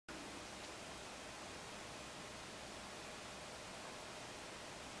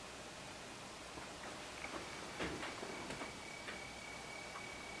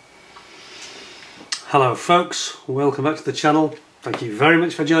Hello folks, welcome back to the channel. Thank you very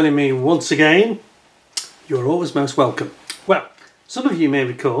much for joining me once again. You're always most welcome. Well, some of you may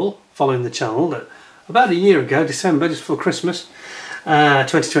recall, following the channel, that about a year ago, December, just before Christmas,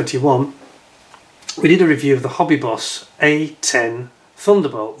 2021, we did a review of the Hobby Boss A-10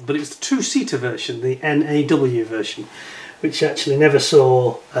 Thunderbolt, but it was the two-seater version, the NAW version, which actually never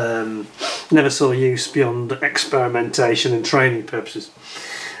saw use beyond experimentation and training purposes.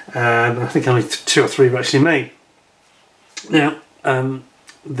 I think only 2 or 3 were actually made. Now,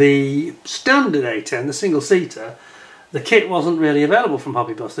 the standard A-10, the single-seater, the kit wasn't really available from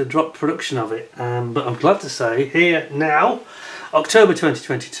Hobby Boss. They dropped production of it, but I'm glad to say here now, October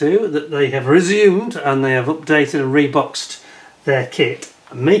 2022, that they have resumed and they have updated and reboxed their kit,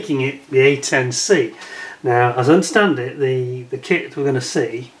 making it the A-10C. Now, as I understand it, the kit we're going to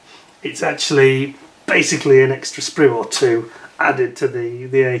see, it's actually basically an extra sprue or two added to the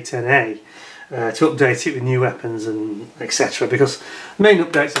A-10A to update it with new weapons and etc. Because the main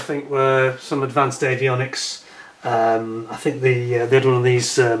updates, I think, were some advanced avionics. I think they had one of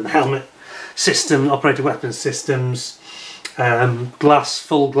these helmet system, operated weapons systems,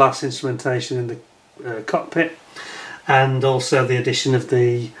 full glass instrumentation in the cockpit, and also the addition of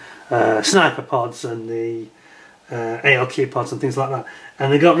the sniper pods and the ALQ pods and things like that.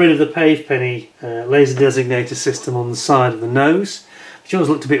 And they got rid of the pave penny laser designator system on the side of the nose, which always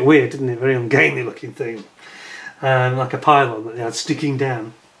looked a bit weird, didn't it? Very ungainly looking thing, like a pylon that they had sticking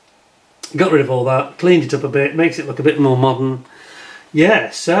down. Got rid of all that, cleaned it up a bit, makes it look a bit more modern.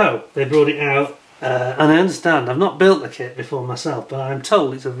 Yeah, so they brought it out, and I understand, I've not built the kit before myself, but I'm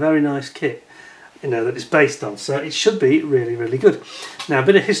told it's a very nice kit, you know, that it's based on, so it should be really, really good. Now, a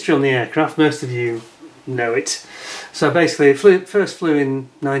bit of history on the aircraft, most of you know it. So basically it first flew in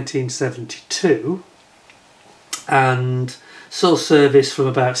 1972 and saw service from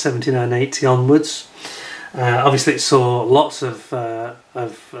about 79-80 onwards. Obviously it saw lots of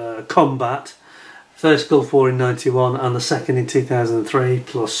combat, first Gulf War in 91 and the second in 2003,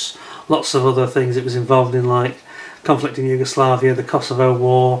 plus lots of other things it was involved in, like conflict in Yugoslavia, the Kosovo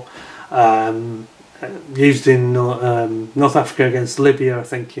War, used in North Africa against Libya, I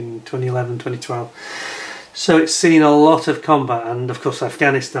think, in 2011, 2012. So it's seen a lot of combat, and of course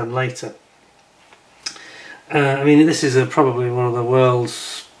Afghanistan later. I mean, this is probably one of the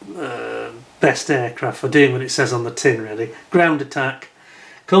world's best aircraft for doing what it says on the tin, really. Ground attack,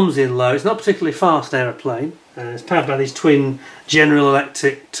 comes in low. It's not a particularly fast aeroplane. It's powered by these twin General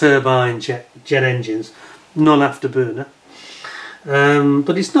Electric turbine jet engines, non-afterburner.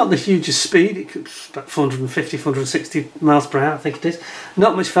 But it's not the hugest speed. It's about 450, 460 miles per hour, I think it is.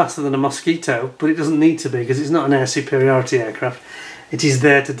 Not much faster than a Mosquito, but it doesn't need to be because it's not an air superiority aircraft. It is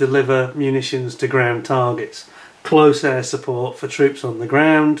there to deliver munitions to ground targets. Close air support for troops on the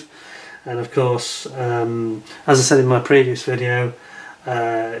ground. And of course, as I said in my previous video,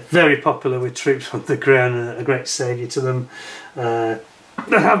 very popular with troops on the ground, a great saviour to them. There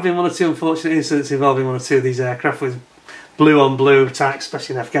have been 1 or 2 unfortunate incidents involving 1 or 2 of these aircraft with blue-on-blue attacks,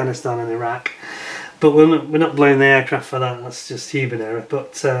 especially in Afghanistan and Iraq. But we're not blaming the aircraft for that, that's just human error.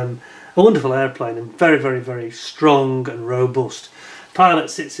 But a wonderful airplane, and very, very, very strong and robust. Pilot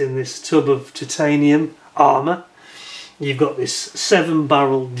sits in this tub of titanium armour. You've got this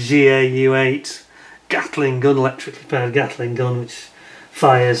 7-barrel GAU-8 Gatling gun, electrically powered Gatling gun, which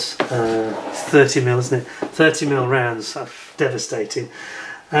fires 30mm, isn't it? 30mm rounds, that's devastating.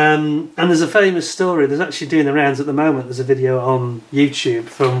 And there's a famous story, there's actually doing the rounds at the moment, there's a video on YouTube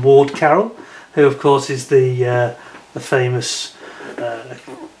from Ward Carroll, who of course is the famous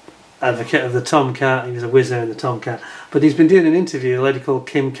advocate of the Tomcat. He was a whizzer in the Tomcat. But he's been doing an interview with a lady called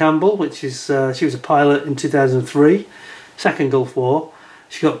Campbell, which is, she was a pilot in 2003, Second Gulf War.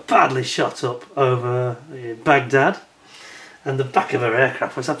 She got badly shot up over Baghdad, and the back of her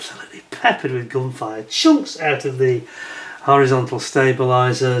aircraft was absolutely peppered with gunfire. Chunks out of the horizontal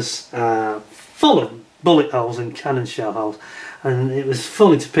stabilisers, full of bullet holes and cannon shell holes, and it was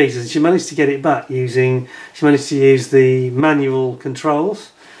falling to pieces. She managed to get it back she managed to use the manual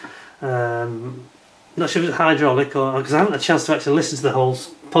controls. Not sure if it's hydraulic, or because I haven't had a chance to actually listen to the whole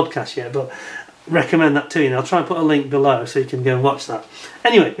podcast yet, but recommend that to you, and I'll try and put a link below so you can go and watch that.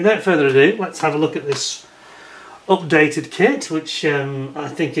 Anyway, without further ado, let's have a look at this updated kit, which I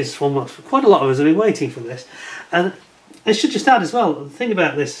think is one quite a lot of us have been waiting for this. And I should just add as well, the thing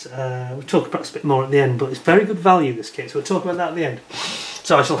about this, we'll talk perhaps a bit more at the end, but it's very good value, this kit, so we'll talk about that at the end.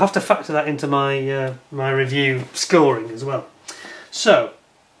 So I shall have to factor that into my my review scoring as well. So,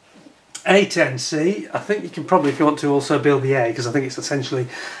 A-10C, I think you can probably, if you want to, also build the A, because I think it's essentially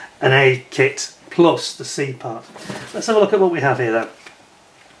an A kit plus the C part. Let's have a look at what we have here then.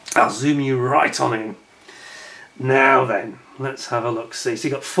 I'll zoom you right on in. Now then, let's have a look. See, so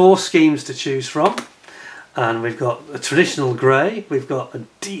you've got 4 schemes to choose from, and we've got a traditional grey, we've got a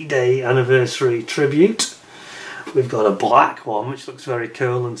D-Day anniversary tribute, we've got a black one which looks very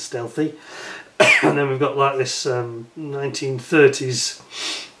cool and stealthy, and then we've got like this 1930s,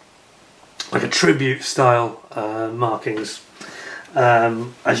 like a tribute style markings.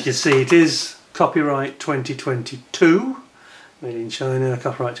 As you can see, it is copyright 2022. Made in China,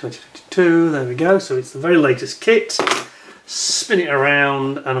 copyright 2022, there we go. So it's the very latest kit. Spin it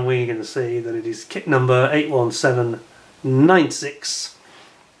around and we can see that it is kit number 81796.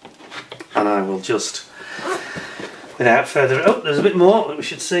 And I will just, without further ado, there's a bit more that we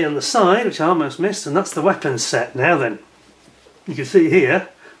should see on the side, which I almost missed, and that's the weapons set. Now then, you can see here,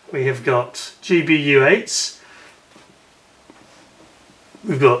 we have got GBU-8s,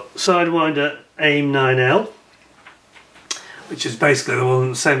 we've got Sidewinder AIM 9L, which is basically the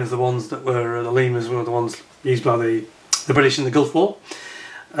one, same as the ones that were, the Lemas were the ones used by the British in the Gulf War,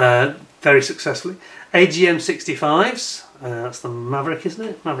 very successfully. AGM 65s, that's the Maverick, isn't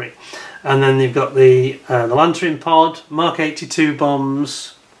it? Maverick. And then you've got the Lantern Pod, Mark 82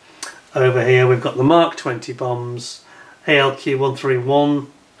 bombs. Over here we've got the Mark 20 bombs, ALQ 131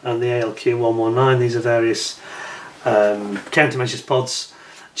 and the ALQ 119. These are various countermeasures pods.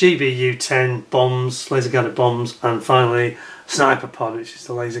 GBU 10 bombs, laser guided bombs, and finally Sniper Pod, which is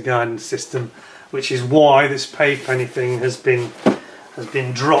the laser guidance system, which is why this pave penny thing has been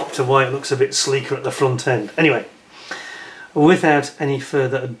dropped and why it looks a bit sleeker at the front end. Anyway, without any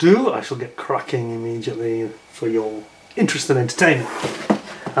further ado, I shall get cracking immediately for your interest and entertainment.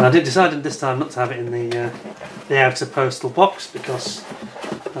 And I did decide this time not to have it in the outer postal box, because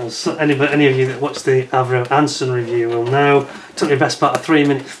as any of you that watched the Avro Anson review will know, it took me the best part of 3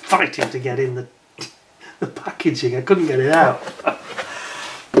 minutes fighting to get in the packaging. I couldn't get it out.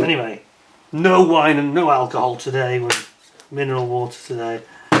 Anyway, no wine and no alcohol today, with mineral water today.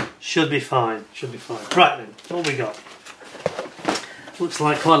 Should be fine, should be fine. Right then, what have we got? Looks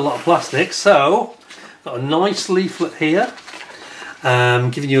like quite a lot of plastic. So, got a nice leaflet here,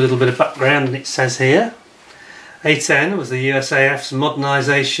 giving you a little bit of background, and it says here, A-10 was the USAF's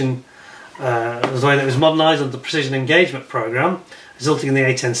modernisation, was the way that it was modernised under the Precision Engagement Programme, resulting in the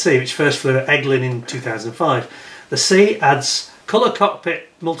A-10C, which first flew at Eglin in 2005. The C adds colour cockpit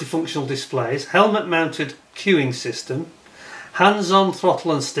multifunctional displays, helmet-mounted cueing system, hands-on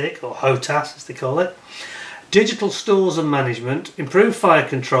throttle and stick, or HOTAS as they call it, digital stores and management, improved fire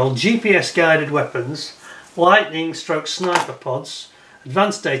control, GPS-guided weapons, lightning/sniper pods,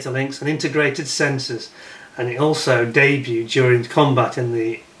 advanced data links and integrated sensors. And it also debuted during combat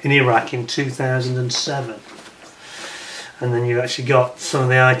in Iraq in 2007. And then you've actually got some of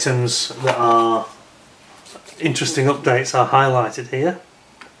the items that are interesting updates are highlighted here.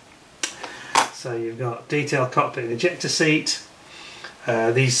 So you've got detailed cockpit and ejector seat,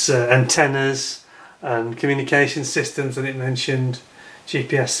 these antennas and communication systems that it mentioned,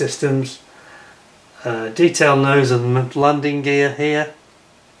 GPS systems, detailed nose and landing gear here,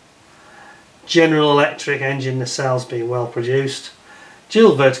 General Electric engine nacelles being well produced,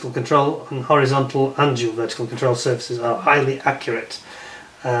 dual vertical control and horizontal and dual vertical control surfaces are highly accurate.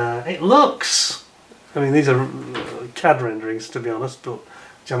 It looks, I mean these are CAD renderings to be honest, but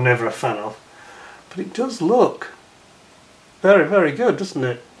which I'm never a fan of, but it does look very, very good, doesn't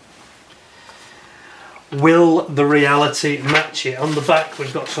it? Will the reality match it? On the back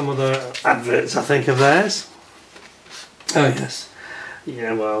we've got some other adverts I think of theirs. Oh yes.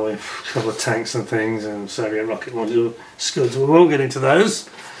 Yeah, well, we've a couple of tanks and things and Soviet rocket module scuds. We won't get into those.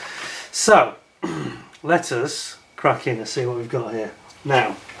 So, let us crack in and see what we've got here.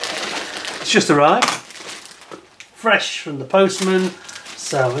 Now, it's just arrived. Fresh from the postman.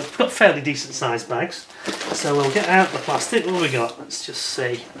 So, we've got fairly decent sized bags. So, we'll get out the plastic. What have we got? Let's just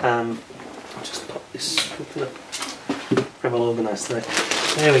see. I'll just pop this. Very well organised today.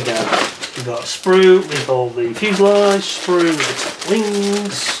 There we go. We've got a sprue with all the fuselage, sprue with the top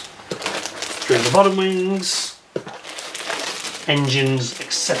wings, sprue with the bottom wings, engines,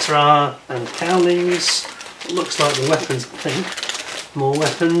 etc. and cowlings. It looks like the weapons, I think. More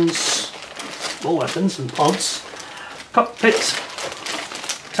weapons and pods. Cockpit,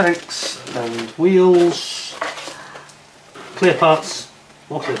 tanks and wheels, clear parts,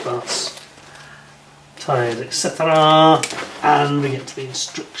 more clear parts, tyres, etc. And we get to the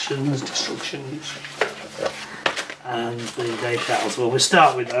instructions, and the decals. Well, we'll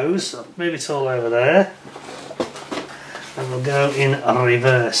start with those. So move it all over there, and we'll go in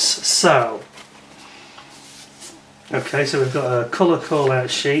reverse. So, okay, so we've got a colour call out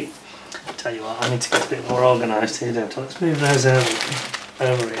sheet. Tell you what, I need to get a bit more organised here, don't I? Let's move those out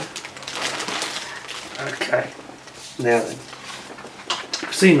over here. Okay, now then.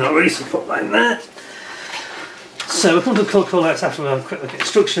 I've seen that recently, put that in there. So we'll come to the colour callouts after we'll have a quick look at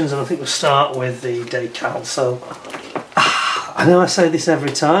instructions, and I think we'll start with the decal. So I know I say this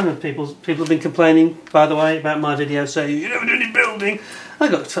every time, and people have been complaining, by the way, about my video saying you never do any building.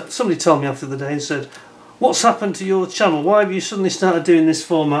 Somebody told me after the day and said, "What's happened to your channel? Why have you suddenly started doing this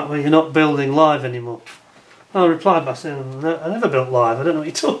format where you're not building live anymore?" I replied by saying, "I never built live. I don't know what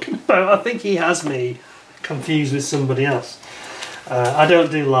you're talking about." I think he has me confused with somebody else. I don't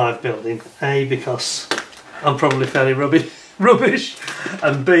do live building. A, because I'm probably fairly rubbish,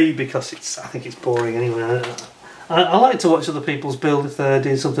 and B, because I think it's boring anyway. I like to watch other people's build if they're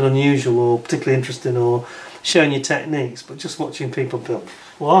doing something unusual or particularly interesting or showing you techniques, but just watching people build,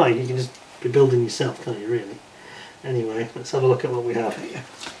 why? You can just be building yourself, can't you, really? Anyway, let's have a look at what we have here.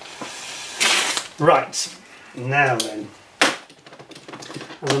 Right, now then,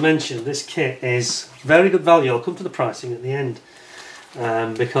 as I mentioned, this kit is very good value. I'll come to the pricing at the end,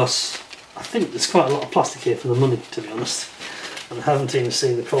 because I think there's quite a lot of plastic here for the money, to be honest, and I haven't even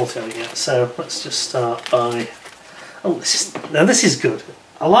seen the quality of it yet. So let's just start by, this is good.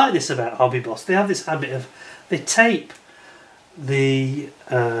 I like this about Hobby Boss. They have this habit of, they tape the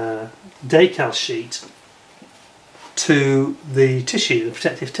decal sheet to the tissue, the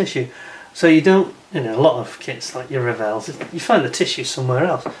protective tissue, so you don't, a lot of kits like your Revels, you find the tissue somewhere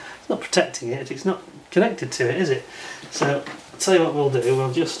else. It's not protecting it if it's not connected to it, is it? So I'll tell you what we'll do.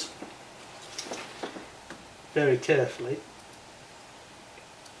 We'll just very carefully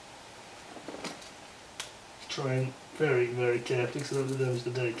try and very, very carefully, because those are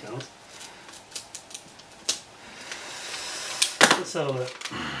the decals. Let's have a look.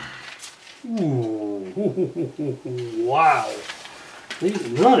 Ooh, wow, these are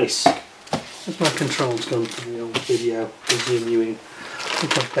nice. Where's my controls gone for the old video? I'll zoom you in. I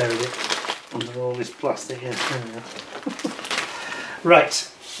think I've buried it under all this plastic. Yeah, there we go. Right,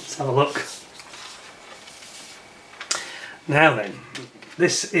 let's have a look. Now then,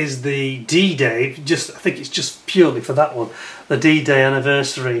 this is the D-Day, I think it's just purely for that one, the D-Day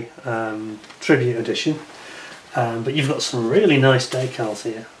anniversary tribute edition. But you've got some really nice decals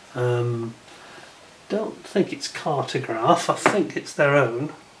here. Don't think it's Cartograph, I think it's their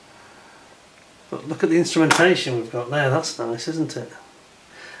own. But look at the instrumentation we've got there, that's nice, isn't it?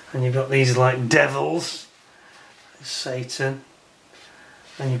 And you've got these like devils, Satan,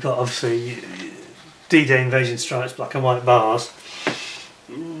 and you've got obviously D-Day Invasion Stripes, black and white bars.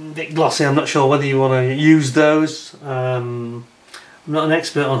 A bit glossy, I'm not sure whether you want to use those. I'm not an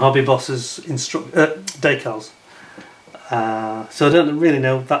expert on Hobby Boss's decals. So I don't really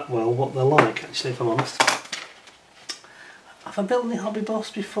know that well what they're like, actually, if I'm honest. Have I built any Hobby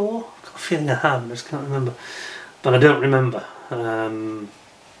Boss before? I've got a feeling I have, I just can't remember. But I don't remember.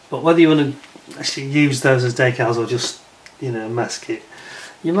 But whether you want to actually use those as decals or just, mask it,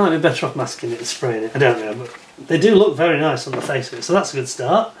 you might be better off masking it and spraying it. I don't know, but they do look very nice on the face of it, so that's a good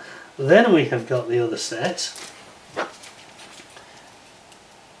start. Then we have got the other set.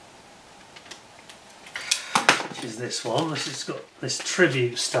 Which is this one. This has got this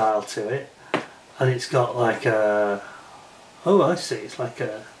tribute style to it, and it's got like a, oh I see, it's like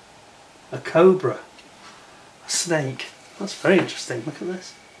a cobra, a snake. That's very interesting, look at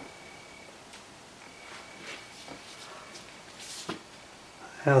this.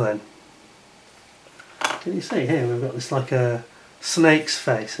 Now then, can you see here we've got this like a snake's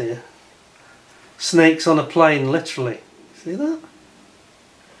face here. Snakes on a plane, literally. See that?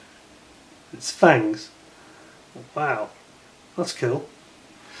 It's fangs. Wow, that's cool.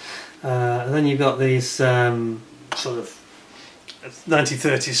 And then you've got these sort of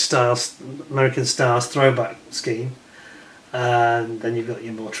 1930s style American Stars throwback scheme, and then you've got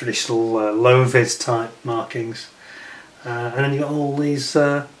your more traditional low-vis type markings, and then you've got all these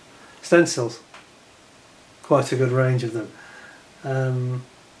stencils. Quite a good range of them.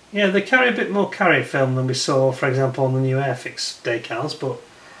 Yeah, they carry a bit more carrier film than we saw, for example, on the new Airfix decals, but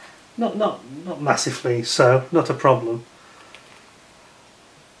not massively so, not a problem.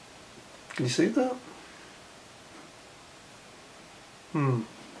 Can you see that?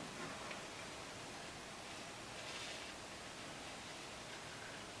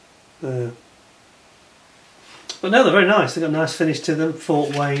 But no, they're very nice. They've got a nice finish to them.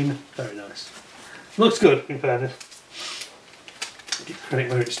 Fort Wayne, very nice. Looks good, in fairness. Give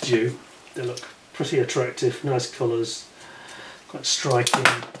credit where it's due. They look pretty attractive, nice colours, quite striking.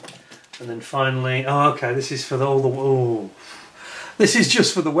 And then finally, oh okay, this is for this is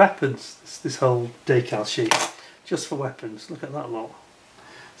just for the weapons. This whole decal sheet, just for weapons. Look at that lot.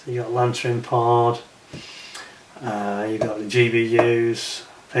 So you got lantern pod, You've got the GBUs,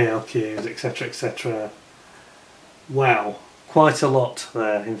 ALQs, etc, etc. Wow, quite a lot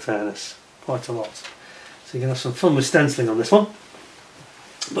there in fairness, quite a lot. So you're going to have some fun with stenciling on this one.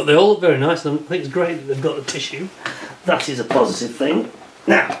 But they all look very nice, and I think it's great that they've got the tissue. That is a positive thing.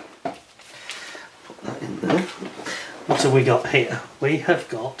 Now, put that in there. What have we got here? We have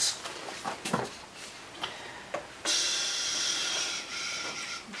got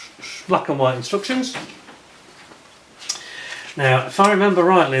black and white instructions. Now, if I remember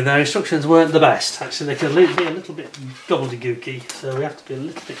rightly, their instructions weren't the best. Actually, they could be a little bit gobbledygooky, so we have to be a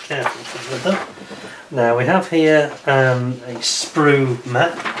little bit careful with them. Now, we have here a sprue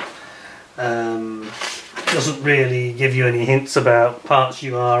map. Doesn't really give you any hints about parts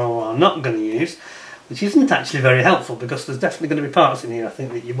you are or are not going to use, which isn't actually very helpful, because there's definitely going to be parts in here I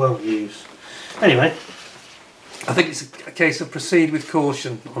think that you won't use. Anyway, I think it's a case of proceed with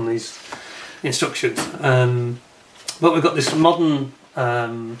caution on these instructions. But we've got this modern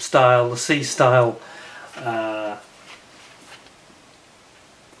style, the C style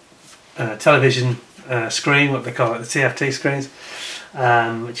television screen, what they call it, the TFT screens,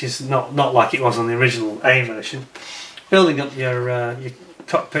 which is not like it was on the original A version. Building up your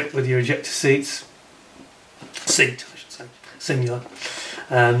cockpit with your ejector seat, I should say, singular.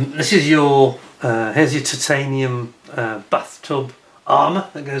 This is your here's your titanium bathtub armour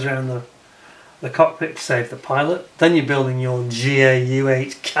that goes around the cockpit to save the pilot. Then you're building your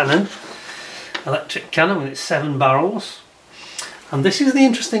GAU-8 cannon, electric cannon with its 7 barrels. And this is the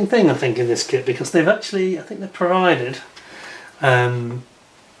interesting thing I think in this kit, because they've actually, I think they've provided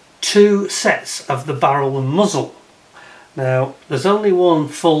 2 sets of the barrel and muzzle. Now there's only one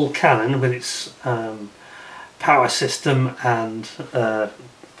full cannon with its power system and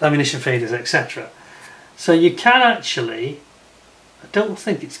ammunition feeders, etc. So you can actually, I don't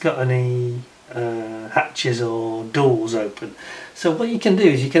think it's got any hatches or doors open. So what you can do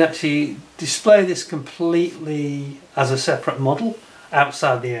is you can actually display this completely as a separate model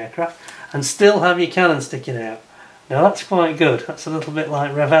outside the aircraft and still have your cannon sticking out. Now that's quite good. That's a little bit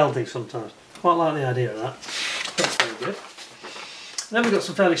like Reveldi sometimes. Quite like the idea of that. That's very good. And then we've got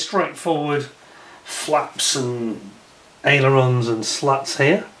some fairly straightforward flaps and ailerons and slats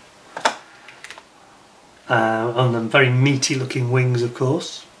here. On them very meaty looking wings, of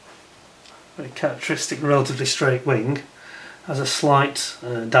course. Very characteristic, relatively straight wing. Has a slight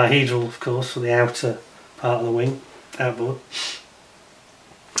dihedral, of course, for the outer part of the wing, outboard.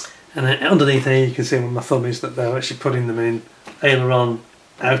 And then underneath here you can see where my thumb is that they're actually putting them in aileron,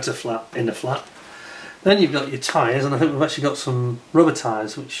 outer flap, inner flap. Then you've got your tyres, and I think we've actually got some rubber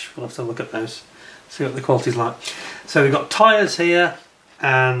tyres, which we'll have to look at those, see what the quality's like. So we've got tyres here,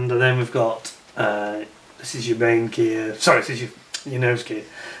 and then we've got this is your main gear, sorry, this is your nose gear,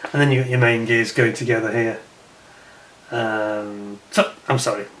 and then you've got your main gears going together here. So, I'm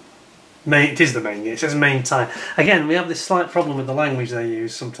sorry, it is the main gear, it says main tyre. Again, we have this slight problem with the language they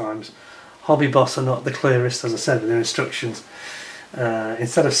use sometimes. Hobby Boss are not the clearest, as I said, with their instructions.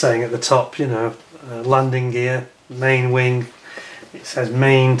 Instead of saying at the top, you know, landing gear, main wing, it says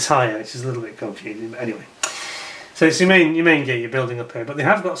main tyre, which is a little bit confusing, but anyway. So it's your main gear you're building up here, but they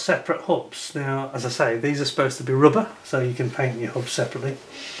have got separate hubs. Now, as I say, these are supposed to be rubber, so you can paint your hubs separately.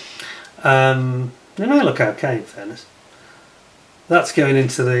 They may look okay, in fairness. That's going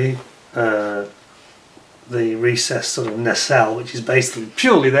into the recessed sort of nacelle, which is basically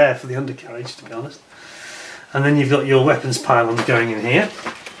purely there for the undercarriage, to be honest. And then you've got your weapons pylons going in here.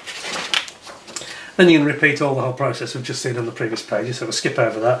 Then you can repeat all the whole process we've just seen on the previous pages, so we'll skip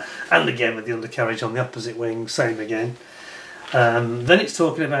over that. And again with the undercarriage on the opposite wing, same again. Then it's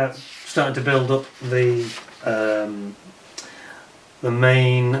talking about starting to build up the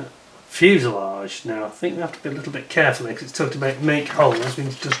main fuselage. Now I think we have to be a little bit careful because it's talking about make holes. We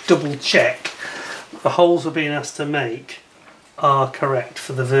need to just double check the holes we're being asked to make are correct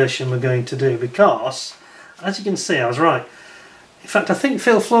for the version we're going to do, because as you can see I was right. In fact, I think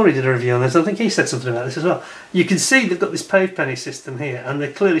Phil Flory did a review on this. I think he said something about this as well. You can see they've got this pave penny system here, and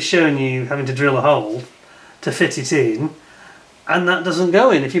they're clearly showing you having to drill a hole to fit it in, and that doesn't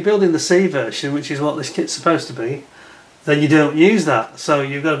go in. If you're building the C version, which is what this kit's supposed to be, then you don't use that. So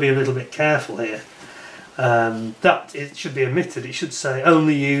you've got to be a little bit careful here. That it should be omitted. It should say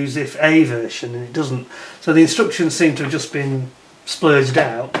only use if A version, and it doesn't. So the instructions seem to have just been splurged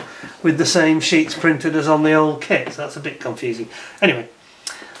out with the same sheets printed as on the old kit, so that's a bit confusing. Anyway,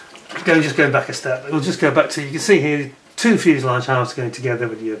 just go back a step. We'll just go back to, you can see here 2 fuselage halves going together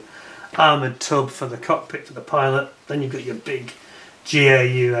with your armoured tub for the cockpit for the pilot. Then you've got your big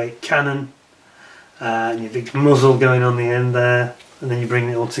GAU-8 cannon and your big muzzle going on the end there, and then you bring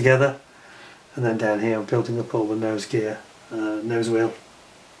it all together. and then down here I'm building up all the nose gear, nose wheel,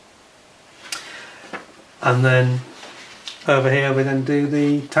 and then over here we then do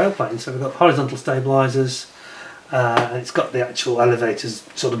the tailplane. So we've got horizontal stabilisers, and it's got the actual elevators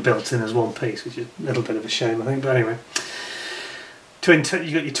sort of built in as one piece, which is a little bit of a shame I think, but anyway. You've got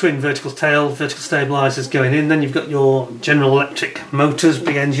your twin vertical stabilisers going in, then you've got your General Electric motors,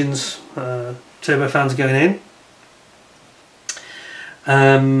 big engines, turbofans going in.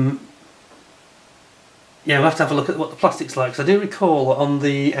 Yeah, we'll have to have a look at what the plastic's like, because I do recall on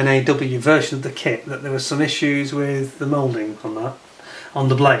the NAW version of the kit that there were some issues with the moulding on that, on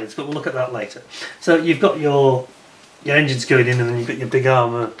the blades, but we'll look at that later. So you've got your engines going in, and then you've got your big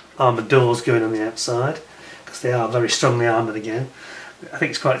armoured doors going on the outside, because they are very strongly armoured again. I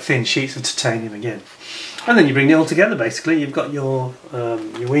think it's quite thin sheets of titanium again. And then you bring it all together basically. You've got your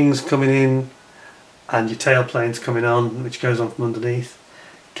wings coming in and your tailplanes coming on, which goes on from underneath.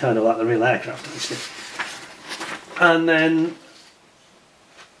 Kind of like the real aircraft actually. And then,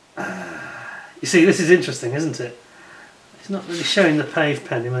 you see, this is interesting, isn't it? It's not really showing the pave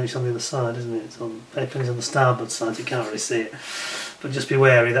pen image on the other side, isn't it? It's on, pave pen is on the starboard side, you can't really see it. But just be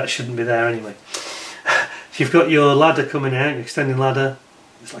wary, that shouldn't be there anyway. You've got your ladder coming out, your extending ladder.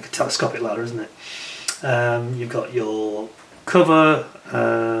 It's like a telescopic ladder, isn't it? You've got your cover.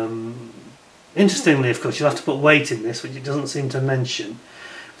 Interestingly, of course, you'll have to put weight in this, which it doesn't seem to mention.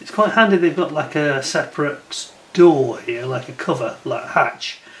 It's quite handy they've got like a separate door here, like a cover, like a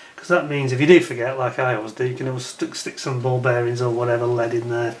hatch. Because that means if you do forget, like I always do, you can always stick some ball bearings or whatever lead in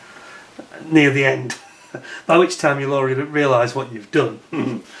there near the end. By which time you'll already realise what you've done.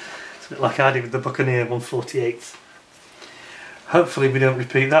 Like I did with the Buccaneer 148th. Hopefully we don't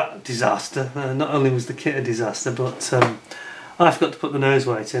repeat that disaster. Not only was the kit a disaster, but I forgot to put the nose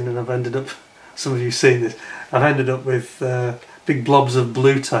weight in, and I've ended up, some of you have seen this, I've ended up with big blobs of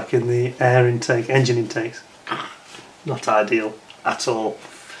blue tack in the air intake, engine intakes. Not ideal at all.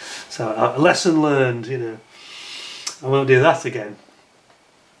 So a lesson learned, you know. I won't do that again.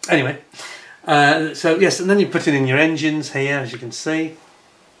 Anyway, so yes, and then you're putting in your engines here, as you can see.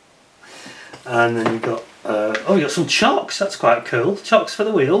 And then you've got, oh, you've got some chocks, that's quite cool. Chocks for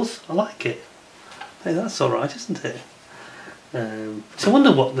the wheels, I like it. Hey, that's alright, isn't it? So I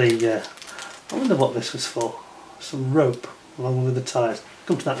wonder what this was for. Some rope along with the tyres.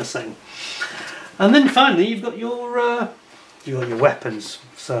 Come to that in a second. And then finally you've got your weapons.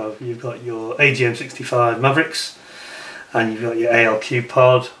 So you've got your AGM-65 Mavericks, and you've got your ALQ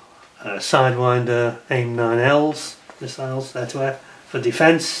pod, Sidewinder AIM-9Ls, missiles, air-to-air, for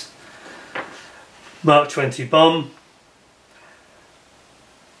defence. Mark 20 bomb,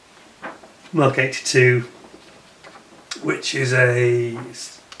 Mark 82, which is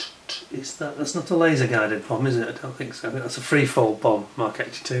that's not a laser guided bomb, is it? I don't think so. I think that's a free-fall bomb, Mark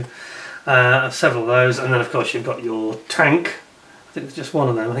 82. Several of those, and then of course you've got your tank. I think there's just one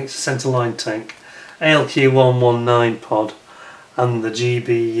of them. I think it's a centre line tank. ALQ 119 pod, and the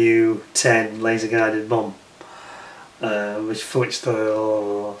GBU 10 laser guided bomb, for which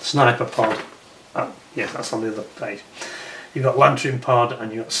the sniper pod. Oh, yes, that's on the other page. You've got lantern pod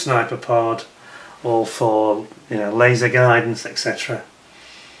and you've got sniper pod, all for, you know, laser guidance, etc.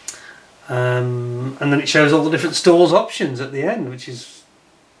 And then it shows all the different stores options at the end, which is,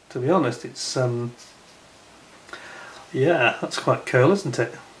 to be honest, it's yeah, that's quite cool, isn't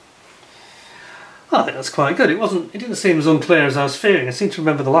it? I think that's quite good. It didn't seem as unclear as I was fearing. I seem to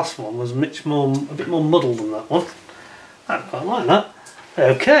remember the last one was a bit more muddled than that one. I quite like that.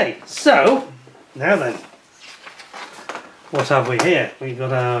 Okay, so now then, what have we here? We've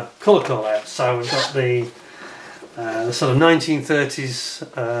got our colour call out. So we've got the sort of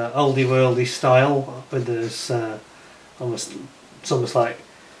 1930s oldie worldy style with this it's almost like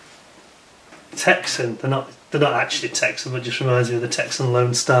Texan. They're not actually Texan, but just reminds me of the Texan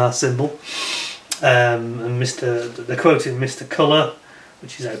Lone Star symbol. And they're quoting Mr. Colour,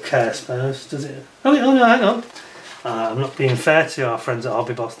 which is okay, I suppose. Does it? Oh no, hang on. I'm not being fair to our friends at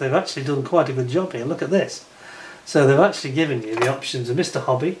Hobby Boss. They've actually done quite a good job here. Look at this. So they've actually given you the options of Mr.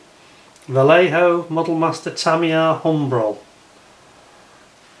 Hobby, Vallejo, Model Master, Tamiya, Humbrol.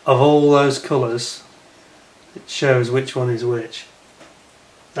 Of all those colours, it shows which one is which.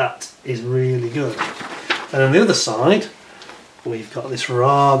 That is really good. And on the other side, we've got this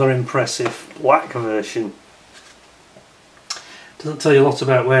rather impressive black version. Doesn't tell you a lot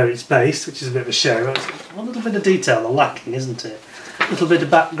about where it's based, which is a bit of a shame. It's a little bit of detail are lacking, isn't it? A little bit of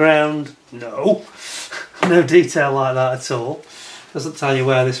background, no detail like that at all. Doesn't tell you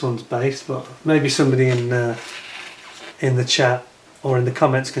where this one's based, but maybe somebody in the chat or in the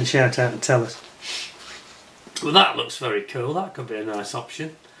comments can shout out and tell us. Well, that looks very cool. That could be a nice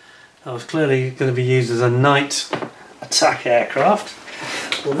option. That was clearly going to be used as a night attack aircraft.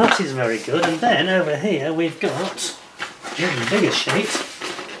 Well, that is very good. And then over here we've got an even bigger sheet,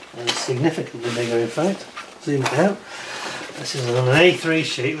 significantly bigger in fact. Zoom it out. This is on an A3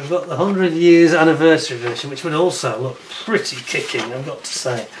 sheet. We've got the 100 years anniversary version, which would also look pretty kicking, I've got to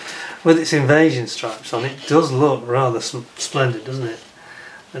say. With its invasion stripes on, it does look rather splendid, doesn't it?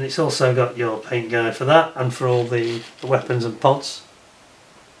 And it's also got your paint guide for that and for all the weapons and pods.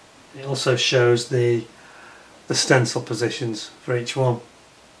 It also shows the stencil positions for each one.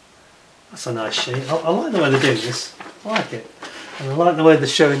 That's a nice sheet. I like the way they're doing this. I like it. And I like the way they're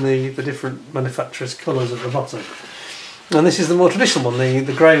showing the different manufacturers' colours at the bottom. And this is the more traditional one,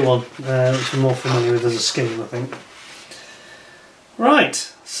 the grey one, which I'm more familiar with as a scheme, I think. Right,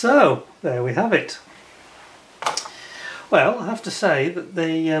 so there we have it. Well, I have to say that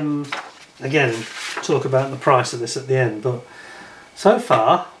they, again, talk about the price of this at the end, but so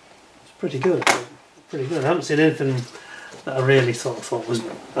far it's pretty good. Pretty good. I haven't seen anything that I really thought was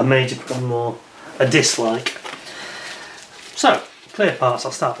a major problem or a dislike. So, clear parts.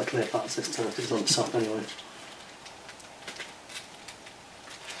 I'll start with clear parts this time if it's on top anyway.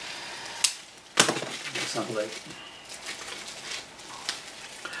 Let's have a look.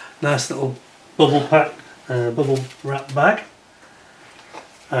 Nice little bubble pack, bubble wrap bag.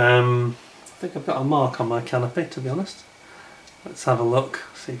 I think I've got a mark on my canopy, to be honest. Let's have a look,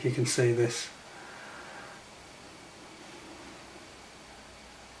 see if you can see this.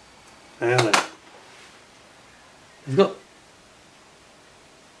 There then. You've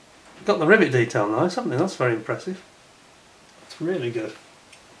got the rivet detail nice, haven't they? That's very impressive. That's really good.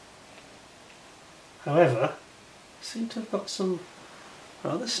 However, I seem to have got some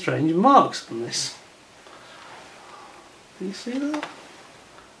rather strange marks on this. Can you see that?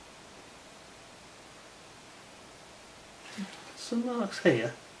 Some marks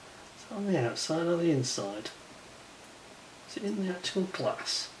here. Is that on the outside or the inside? Is it in the actual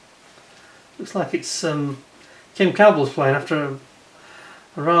glass? Looks like it's Campbell's plane after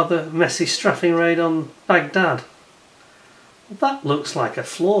a rather messy strafing raid on Baghdad. Well, that looks like a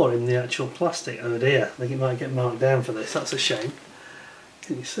flaw in the actual plastic. Oh dear, I think it might get marked down for this. That's a shame.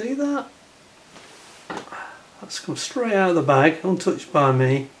 Can you see that? That's come straight out of the bag, untouched by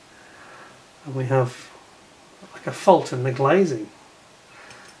me. And we have like a fault in the glazing.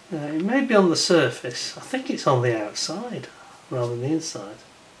 It may be on the surface. I think it's on the outside rather than the inside.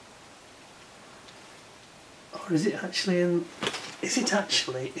 Or is it actually in? Is it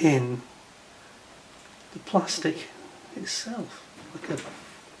actually in the plastic itself? Like a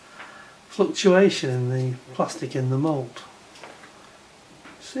fluctuation in the plastic in the mould.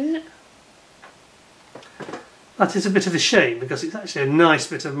 See it? That is a bit of a shame because it's actually a nice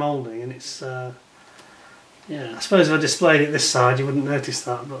bit of moulding, and it's yeah. I suppose if I displayed it this side, you wouldn't notice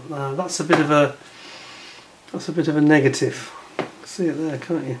that, but that's a bit of a negative. See it there,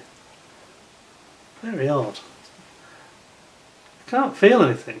 can't you? Very odd. I can't feel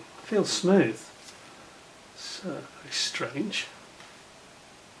anything. It feels smooth. So very strange.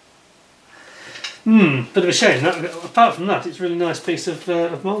 Bit of a shame. Apart from that, it's a really nice piece of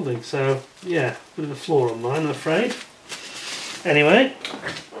moulding. So yeah, bit of a flaw on mine, I'm afraid. Anyway,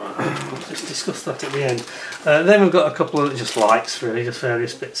 let's discuss that at the end. Then we've got a couple of just lights, really, just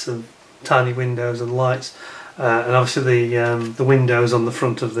various bits of tiny windows and lights, and obviously the windows on the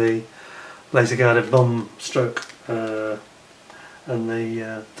front of the laser guided bomb stroke and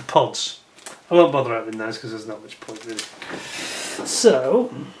the pods. I won't bother opening those because there's not much point really.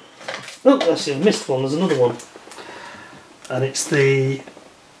 So, oh, actually I missed one. There's another one, and it's the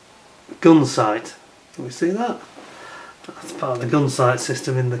gun sight. Can we see that? That's part of the gun sight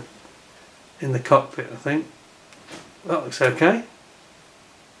system in the cockpit, I think. That looks okay.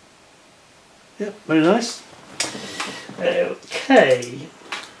 Yep, very nice. Okay.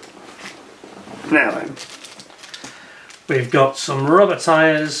 Now then, we've got some rubber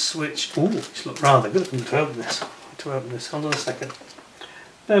tyres which look rather good. I'm going to open this. Hold on a second.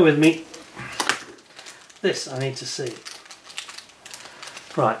 Bear with me. This I need to see.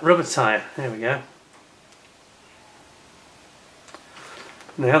 Right, rubber tyre. Here we go.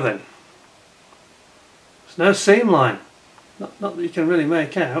 Now then, there's no seam line. Not that you can really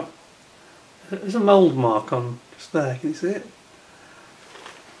make out. There's a mould mark on just there. Can you see it?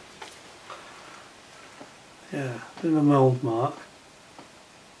 Yeah, a bit of a mould mark.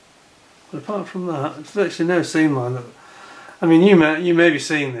 But apart from that, there's virtually no seam line. I mean, you may be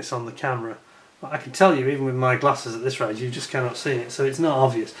seeing this on the camera, but I can tell you, even with my glasses at this range, you just cannot see it, so it's not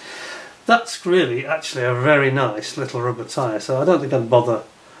obvious. That's really actually a very nice little rubber tyre, so I don't think I'd bother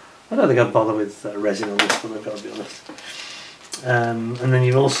with resin on this one, I've got to be honest. And then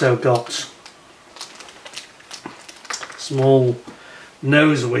you've also got small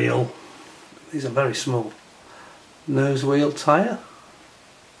nose wheel. These are very small. Nose wheel tyre.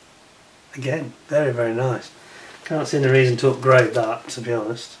 Again, very, very nice. Can't see any reason to upgrade that, to be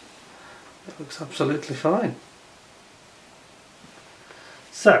honest. It looks absolutely fine.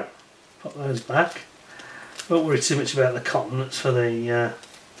 So, put those back. Won't worry too much about the cotton. That's for the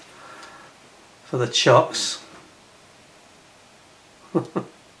chocks.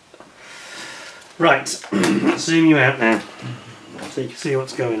 Right, let's zoom you out now so you can see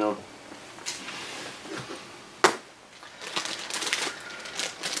what's going on.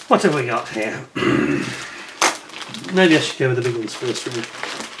 What have we got here? Maybe I should go with the big ones first, really.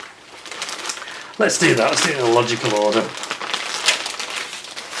 Let's do that, let's do it in a logical order.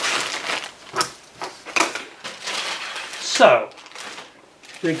 So,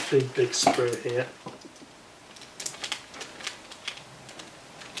 big sprue here.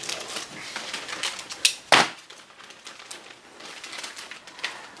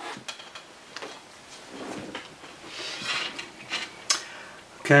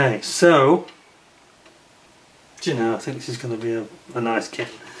 Okay, so, do you know, I think this is going to be a nice kit.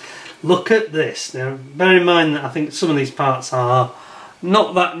 Look at this. Now, bear in mind that I think some of these parts are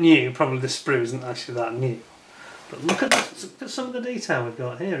not that new. Probably the sprue isn't actually that new. But look at some of the detail we've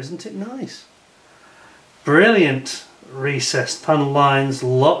got here. Isn't it nice? Brilliant recessed panel lines.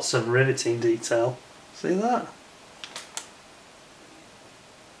 Lots of riveting detail. See that?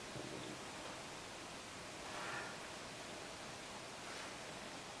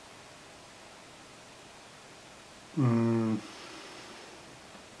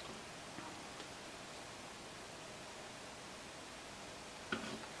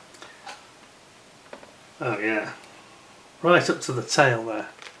 Oh yeah, right up to the tail there.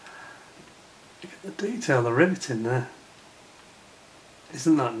 Look at the detail, the riveting there.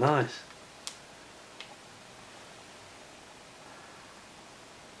 Isn't that nice?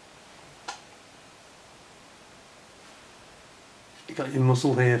 You've got your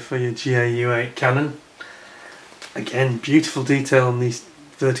muzzle here for your GAU-8 cannon. Again, beautiful detail on these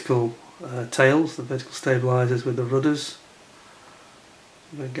vertical tails, the vertical stabilisers with the rudders.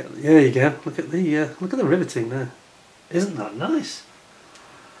 There you go. Look at the riveting there. Isn't that nice?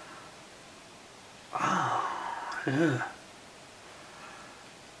 Ah, yeah.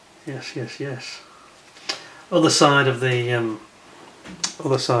 Yes. Other side of the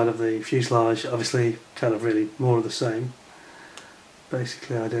fuselage, obviously, kind of really more of the same.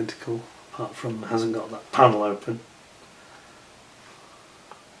 Basically identical, apart from it hasn't got that panel open.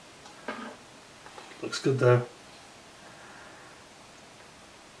 Looks good though.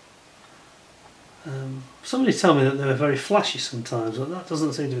 Somebody told me that they were very flashy sometimes, but that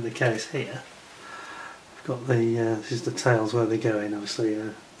doesn't seem to be the case here. We've got this is the tails where they go in, obviously,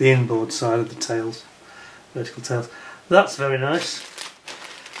 the inboard side of the tails, vertical tails. That's very nice.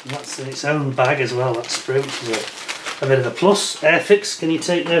 And that's in its own bag as well, that sprue, which is a bit of a plus. Airfix, can you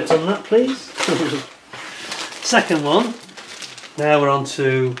take note on that, please? Second one. Now we're on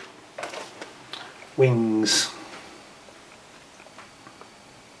to wings.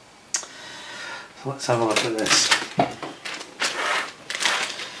 So let's have a look at this.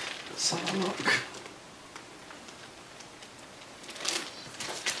 Let's have a look.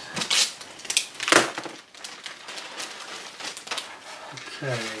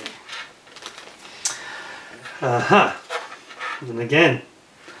 Okay. Aha! And again,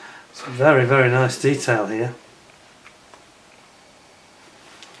 some very, very nice detail here.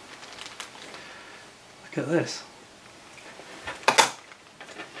 Look at this.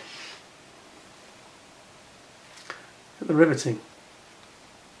 Look at the riveting.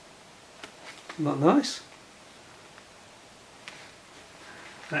 Isn't that nice?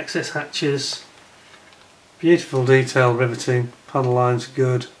 Access hatches. Beautiful detail riveting. Panel lines are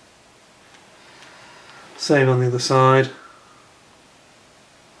good. Same on the other side.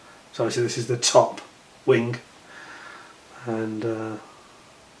 So obviously this is the top wing, and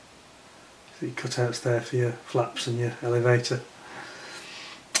see cutouts there for your flaps and your elevator,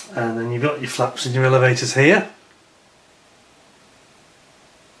 and then you've got your flaps and your elevators here.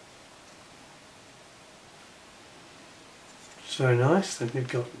 It's very nice. Then you've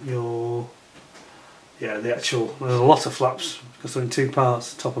got your the actual. There's a lot of flaps because they're in two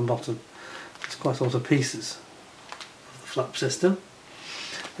parts, top and bottom. There's quite a lot of pieces of the flap system.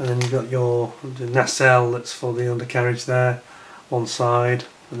 And then you've got the nacelle that's for the undercarriage there, one side,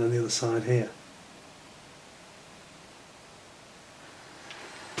 and then the other side here.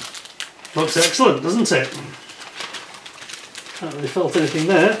 Looks excellent, doesn't it? Can't really fault anything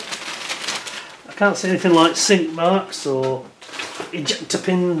there. I can't see anything like sink marks or ejector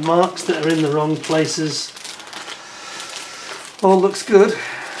pin marks that are in the wrong places. All looks good.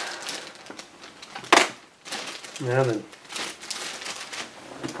 Now then.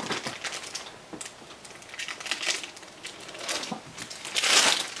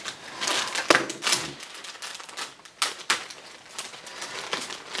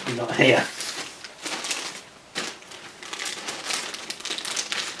 Not here.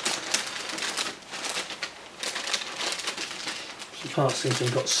 Some parts seem to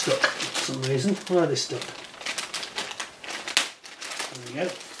have got stuck for some reason. Where are they stuck? There we go.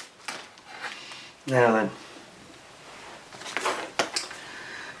 Now then.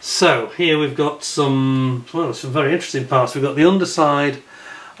 So here we've got some very interesting parts. We've got the underside.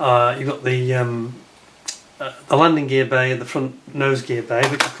 You've got the landing gear bay and the front nose gear bay,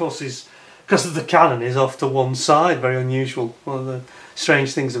 which of course is, because of the cannon, is off to one side. Very unusual. One of the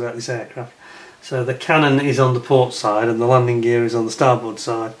strange things about this aircraft. So the cannon is on the port side and the landing gear is on the starboard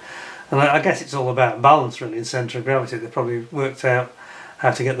side. And I guess it's all about balance really, in centre of gravity. They've probably worked out how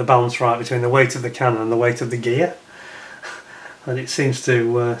to get the balance right between the weight of the cannon and the weight of the gear. And it seems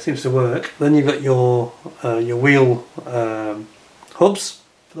to work. Then you've got your wheel hubs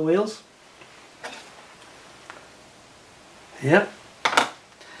for the wheels. Yep.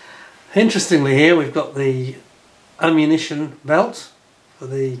 Interestingly, here we've got the ammunition belt for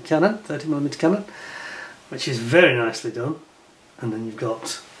the cannon, 30mm cannon, which is very nicely done. And then you've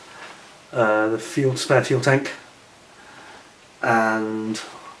got the spare fuel tank, and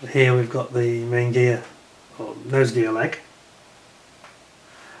here we've got the main gear or nose gear leg,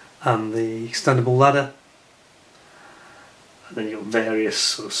 and the extendable ladder, and then you've got various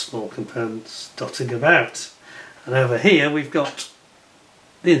sort of small components dotting about. And over here we've got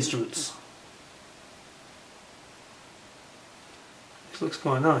the instruments. This looks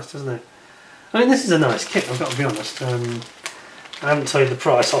quite nice, doesn't it? I mean, this is a nice kit, I've got to be honest. I haven't told you the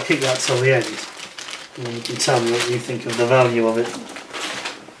price, I'll keep that till the end. And then you can tell me what you think of the value of it.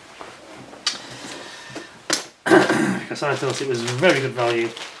 Because I thought it was very good value.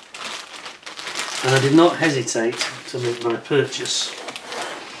 And I did not hesitate to make my purchase.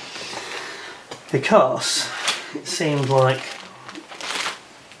 Because it seemed like,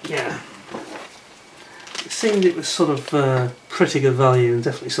 yeah, it seemed it was sort of pretty good value and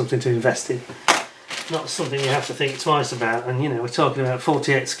definitely something to invest in. Not something you have to think twice about. And you know, we're talking about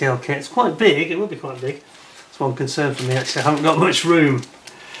 48 scale kit. It's quite big, it will be quite big. That's one concern for me actually, I haven't got much room.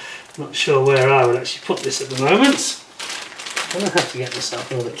 I'm not sure where I would actually put this at the moment. I'm going to have to get myself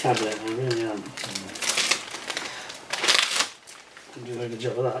another cabinet, I really am. Didn't do a very good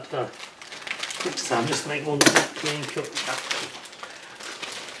job of that, did I? Next time, just make one clean cut.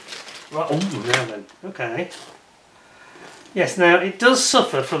 Right, oh, now then, okay. Yes, now it does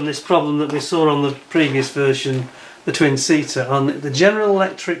suffer from this problem that we saw on the previous version, the twin-seater. On the General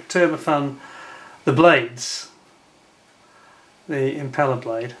Electric turbofan, the blades, the impeller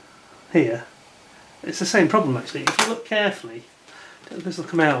blade, here, it's the same problem actually. If you look carefully, I don't know if this will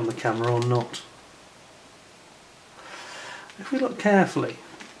come out on the camera or not. If we look carefully,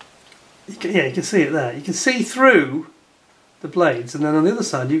 you can see it there. You can see through the blades, and then on the other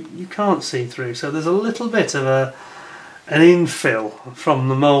side you can't see through. So there's a little bit of an infill from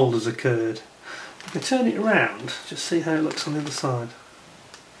the mould has occurred. If I turn it around, just see how it looks on the other side.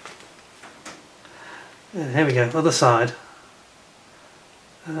 Yeah, here we go, other side.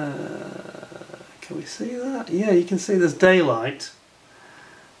 Can we see that? Yeah, you can see there's daylight.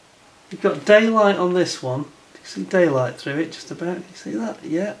 You've got daylight on this one. You see daylight through it just about. Can you see that?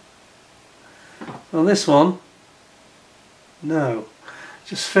 Yeah. On this one, no.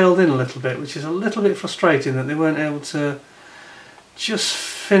 Just filled in a little bit, which is a little bit frustrating that they weren't able to just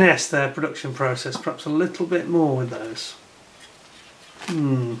finesse their production process perhaps a little bit more with those.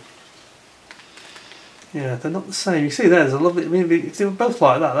 Yeah, they're not the same. You see there's a lovely, I mean, if they were both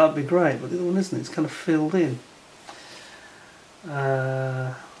like that, that'd be great, but the other one isn't. It's kind of filled in.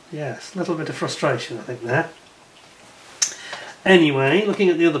 Yes, a little bit of frustration I think there. Anyway, looking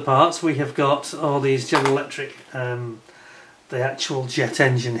at the other parts, we have got all these General Electric, the actual jet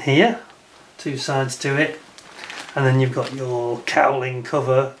engine here, two sides to it, and then you've got your cowling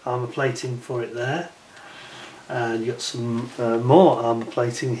cover armour plating for it there, and you've got some more armour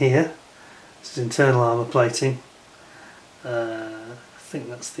plating here. This is internal armour plating. I think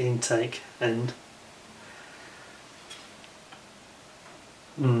that's the intake end.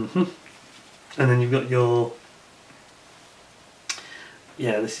 And then you've got your,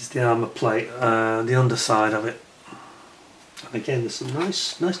 yeah, this is the armour plate, the underside of it. And again, there's some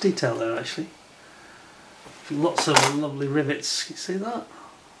nice detail there actually. Lots of lovely rivets. Can you see that?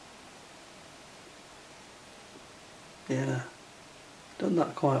 Yeah. done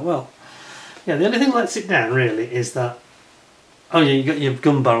that quite well. Yeah, the only thing that lets it down really is that, oh yeah, you got your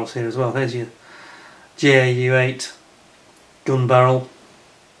gun barrels here as well. There's your GAU-8 gun barrel,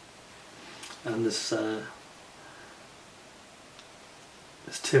 and there's 2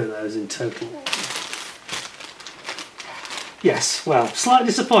 of those in total. Yes, well, slight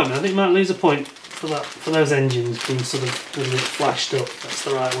disappointment. I think you might lose a point for that, for those engines being sort of a little bit flashed up. That's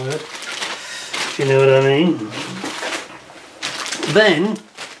the right word, if you know what I mean. Then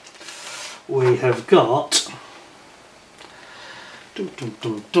we have got weapon.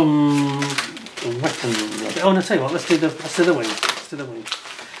 Oh, no, I tell you what. Let's do the wing. Let's do the wing.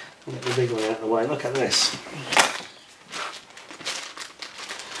 I'll get the big one out of the way. Look at this.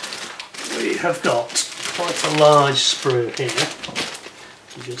 We have got quite a large sprue here.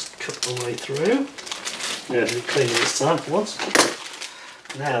 Just cut the way through. Yeah, it'll be cleaner this time for once.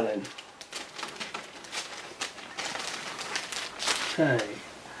 Now then. Okay.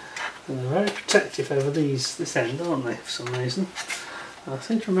 And they're very protective over this end, aren't they, for some reason? I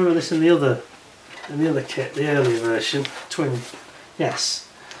seem to remember this in the other kit, the earlier version, twin. Yes,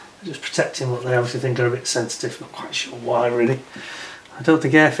 they're just protecting what they obviously think are a bit sensitive. Not quite sure why, really. I don't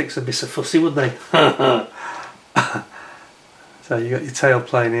think Airfix would be so fussy, would they? So you got your tail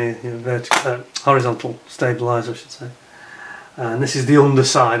plane here, your vertical, horizontal stabiliser, I should say. And this is the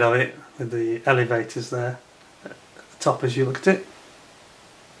underside of it, with the elevators there at the top as you look at it.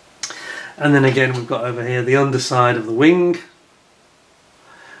 And then again we've got over here the underside of the wing.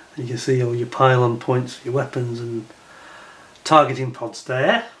 You can see all your pylon points for your weapons and targeting pods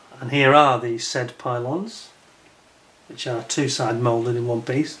there. And here are these said pylons, which are 2-side moulded in one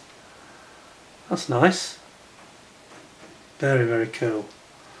piece. That's nice. Very, very cool.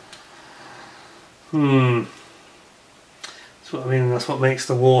 That's what I mean. That's what makes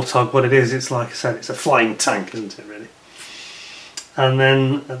the Warthog what it is. It's like I said, it's a flying tank, isn't it, really? And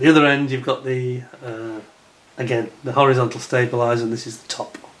then at the other end you've got the again the horizontal stabiliser, and this is the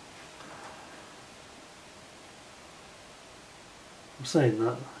top. I'm saying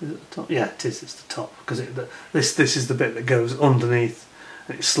that, is it the top? Yeah, it is. It's the top, because this is the bit that goes underneath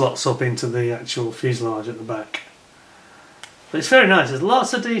and it slots up into the actual fuselage at the back. But it's very nice. There's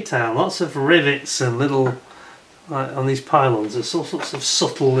lots of detail, lots of rivets and little, like on these pylons. There's all sorts of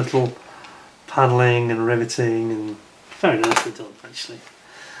subtle little panelling and riveting, and very nicely done actually.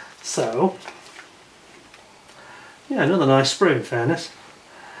 So yeah, another nice sprue in fairness.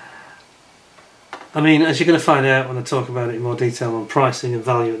 I mean, as you're going to find out when I talk about it in more detail on pricing and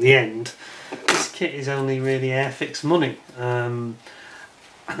value at the end, this kit is only really Airfix money, and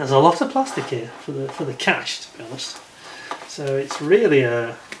there's a lot of plastic here for the cash, to be honest. So it's really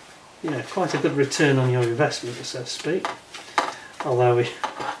quite a good return on your investment, so to speak. Although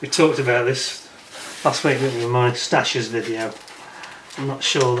we talked about this last week, didn't we, in my stashes video. I'm not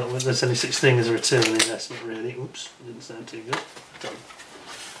sure that there's any such thing as a return on investment, really. Oops, didn't sound too good. Done.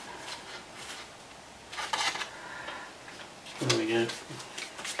 There we go.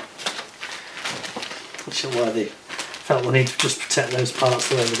 Not sure why they felt the need to just protect those parts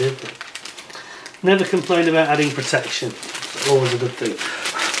the way they did, but never complained about adding protection. It's always a good thing.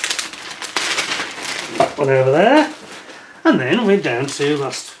 That one over there. And then we're down to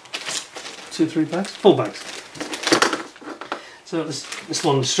last 2-3 bags? 4 bags. So this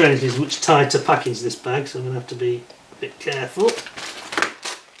one strangely is much tighter package, this bag, so I'm going to have to be a bit careful.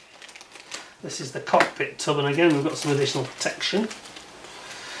 This is the cockpit tub, and again we've got some additional protection.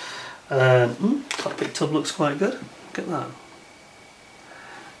 Cockpit tub looks quite good. Look at that.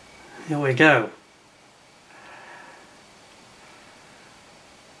 Here we go.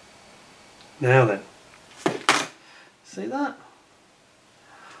 Now then, see that?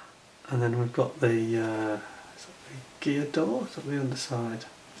 And then we've got the, is that the gear door? Is that the underside?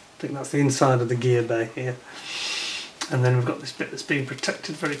 I think that's the inside of the gear bay here. And then we've got this bit that's being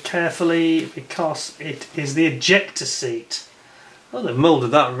protected very carefully because it is the ejector seat. Oh, they've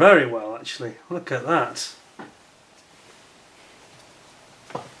moulded that very well actually. Look at that.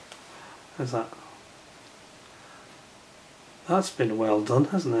 How's that? That's been well done,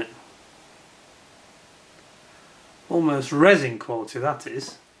 hasn't it? Almost resin quality, that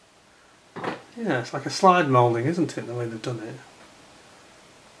is. Yeah, it's like a slide moulding, isn't it, the way they've done it?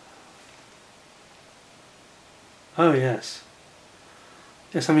 Oh yes.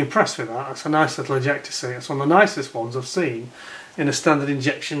 Yes, I'm impressed with that. That's a nice little ejector seat. It's one of the nicest ones I've seen in a standard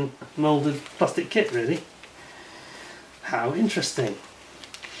injection moulded plastic kit, really. How interesting.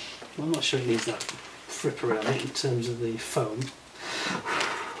 Well, I'm not sure it needs that flip around it in terms of the foam.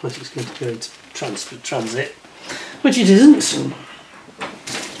 Unless it's going to go into transit. Which it isn't.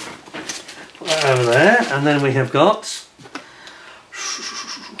 Put that over there, and then we have got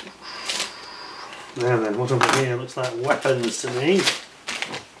Now then, what over here looks like weapons to me.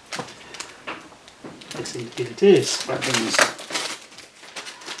 Yes, indeed it is. Weapons.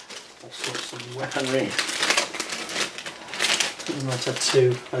 All sorts of weaponry. We might have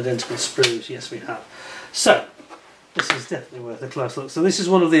two identical sprues. Yes, we have. So, this is definitely worth a close look. So this is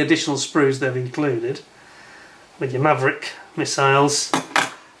one of the additional sprues they've included with your Maverick missiles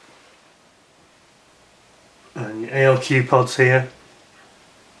and your ALQ pods here.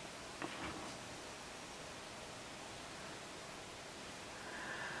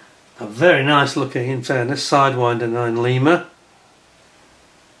 A very nice looking, in fairness, Sidewinder 9 Lima.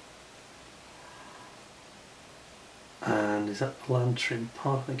 And is that the land trim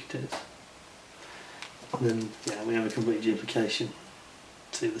pod? I think it is. And then, yeah, we have a complete duplication.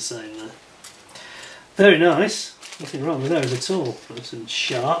 See the same there. Very nice. Nothing wrong with those at all. Nice and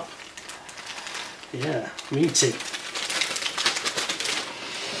sharp. Yeah, meaty.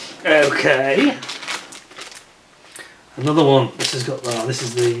 Okay. Another one. This has got that. This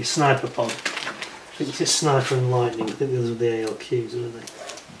is the sniper pod. I think this is sniper and lightning. I think those are the ALQs, aren't they?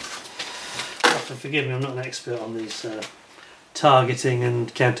 Have to forgive me, I'm not an expert on these targeting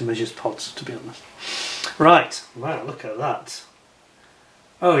and countermeasures pods, to be honest. Right. Wow, look at that.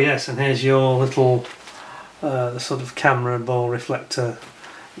 Oh yes, and here's your little the sort of camera ball reflector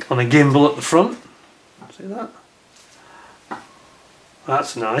on a gimbal at the front. See that?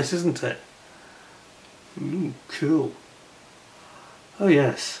 That's nice, isn't it? Ooh, cool. Oh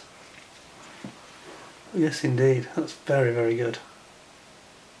yes. Oh, yes indeed. That's very, very good.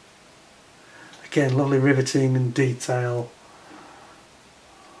 Again, lovely riveting and detail.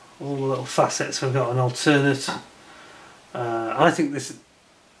 All the little facets have got an alternate. I think this,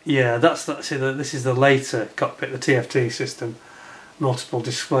 yeah, that's actually this is the later cockpit, the TFT system, multiple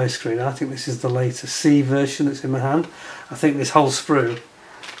display screen. I think this is the later C version that's in my hand. I think this whole sprue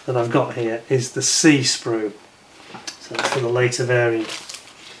that I've got here is the C sprue, so that's for the later variant.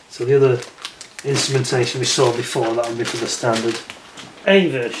 So the other instrumentation we saw before, that would be for the standard A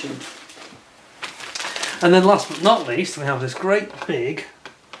version. And then last but not least, we have this great big,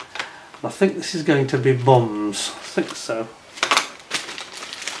 I think this is going to be bombs. I think so.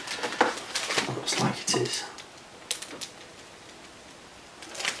 Looks like it is.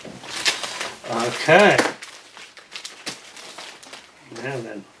 Okay. Now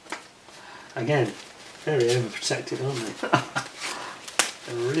then. Again, very overprotected, aren't they?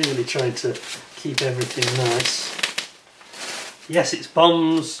 They're really trying to keep everything nice. Yes, it's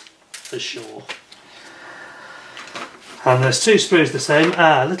bombs for sure. And there's two sprues the same.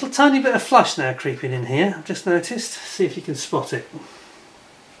 A little tiny bit of flash now creeping in here, I've just noticed. See if you can spot it.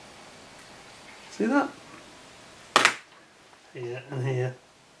 See that? Here and here.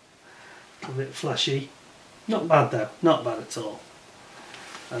 A little bit flashy. Not bad though, not bad at all.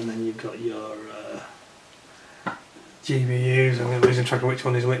 And then you've got your GBUs. I'm losing track of which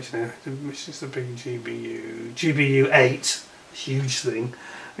one is which now. Which is the big GBU? GBU 8, huge thing.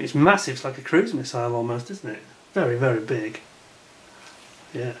 It's massive, it's like a cruise missile almost, isn't it? Very, very big.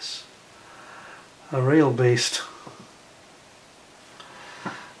 Yes. A real beast.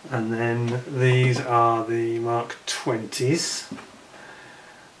 And then these are the Mark 20s.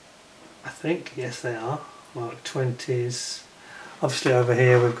 I think, yes they are. Mark 20s. Obviously over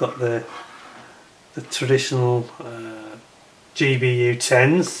here we've got the traditional GBU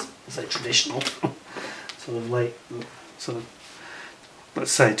 10s. I say traditional. Sort of late, sort of,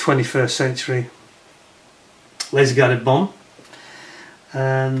 let's say 21st century laser guided bomb,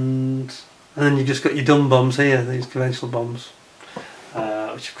 and then you've just got your dumb bombs here, these conventional bombs,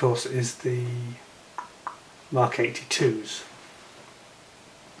 which of course is the Mark 82s.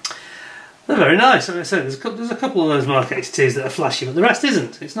 They're very nice. Like I said, there's a couple of those Mark 82s that are flashy, but the rest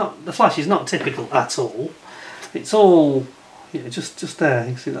isn't. It's not, the flash is not typical at all. It's all, yeah, just there.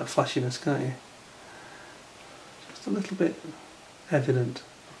 You can see that flashiness, can't you? Just a little bit evident.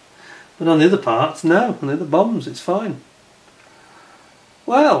 But on the other parts, no. On the other bombs, it's fine.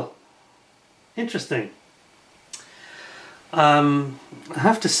 Well, interesting. I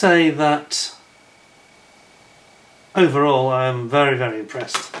have to say that overall I'm very, very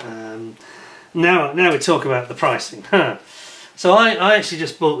impressed. Now we talk about the pricing. So I actually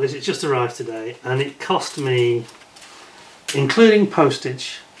just bought this, it just arrived today, and it cost me, including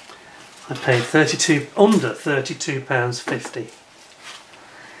postage, I paid under £32.50.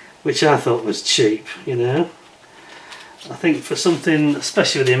 Which I thought was cheap, you know. I think for something,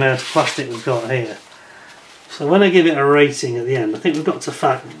 especially with the amount of plastic we've got here. So when I give it a rating at the end, I think we've got to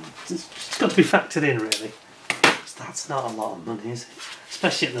it's got to be factored in really. That's not a lot of money, is it?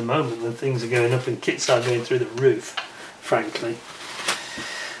 Especially at the moment when things are going up and kits are going through the roof, frankly.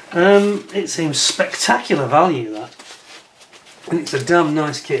 It seems spectacular value, that. And it's a damn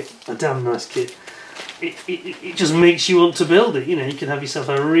nice kit, a damn nice kit. It just makes you want to build it. You know, you can have yourself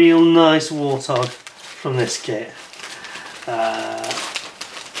a real nice Warthog from this kit.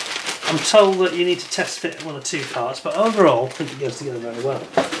 I'm told that you need to test fit one or two parts, but overall I think it goes together very well.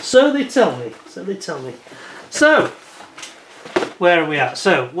 So they tell me, So, where are we at?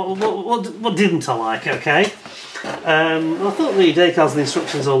 So, what didn't I like, okay? I thought the decals and the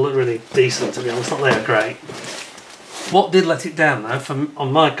instructions all look really decent, to be honest. Not they are great. What did let it down though,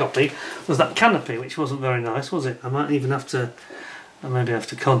 on my copy, was that canopy, which wasn't very nice, was it? I might even have to, maybe have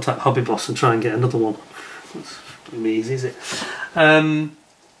to contact Hobby Boss and try and get another one. That's not easy, is it? And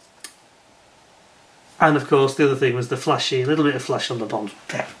of course, the other thing was the flashy, a little bit of flash on the bombs.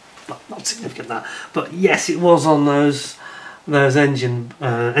 Not significant that, but yes, it was on those engine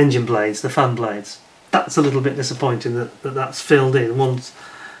blades, the fan blades. That's a little bit disappointing that's filled in once.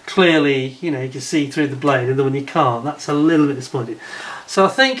 Clearly, you know, you can see through the blade, and then when you can't, that's a little bit disappointing. So I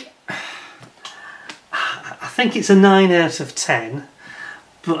think it's a 9 out of 10,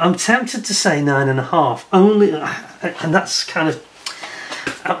 but I'm tempted to say 9.5. Only, and that's kind of,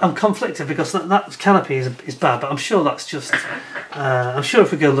 I'm conflicted because that canopy is bad, but I'm sure that's just. I'm sure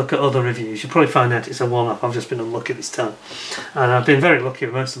if we go look at other reviews, you'll probably find out it's a one-off. I've just been unlucky this time, and I've been very lucky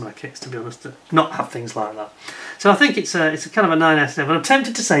with most of my kits, to be honest, to not have things like that. So I think it's a kind of a 9 out of 10, but I'm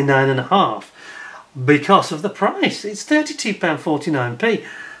tempted to say 9.5 because of the price. It's £32.49p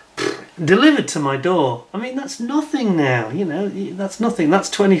delivered to my door. I mean, that's nothing now. You know, that's nothing. That's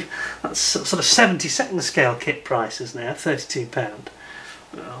sort of 72nd scale kit prices now. £32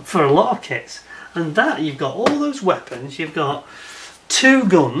 for a lot of kits. And that, you've got all those weapons, you've got 2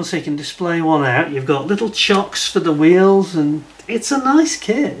 guns so you can display one out, you've got little chocks for the wheels, and it's a nice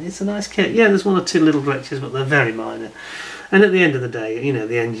kit, it's a nice kit. Yeah, there's 1 or 2 little glitches, but they're very minor. And at the end of the day, you know,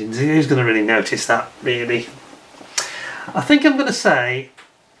 the engines, who's going to really notice that, really? I think I'm going to say,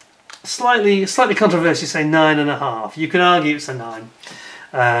 slightly controversial, say 9.5. You could argue it's a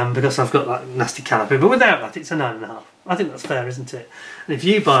 9, because I've got that nasty canopy, but without that, it's a 9.5. I think that's fair, isn't it? And if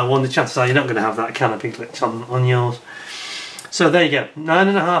you buy one, the chances are you're not going to have that canopy glitch on yours. So there you go,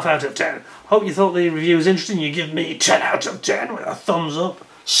 9.5 out of 10. Hope you thought the review was interesting. You give me 10 out of 10 with a thumbs up,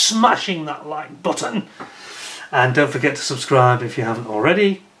 smashing that like button. And don't forget to subscribe if you haven't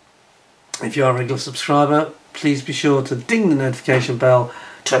already. If you're a regular subscriber, please be sure to ding the notification bell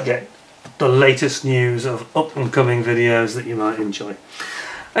to get the latest news of up and coming videos that you might enjoy.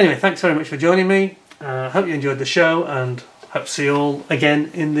 Anyway, thanks very much for joining me. Hope you enjoyed the show, and hope to see you all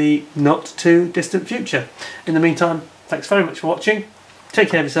again in the not too distant future. In the meantime, thanks very much for watching. Take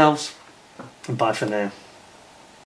care of yourselves, and bye for now.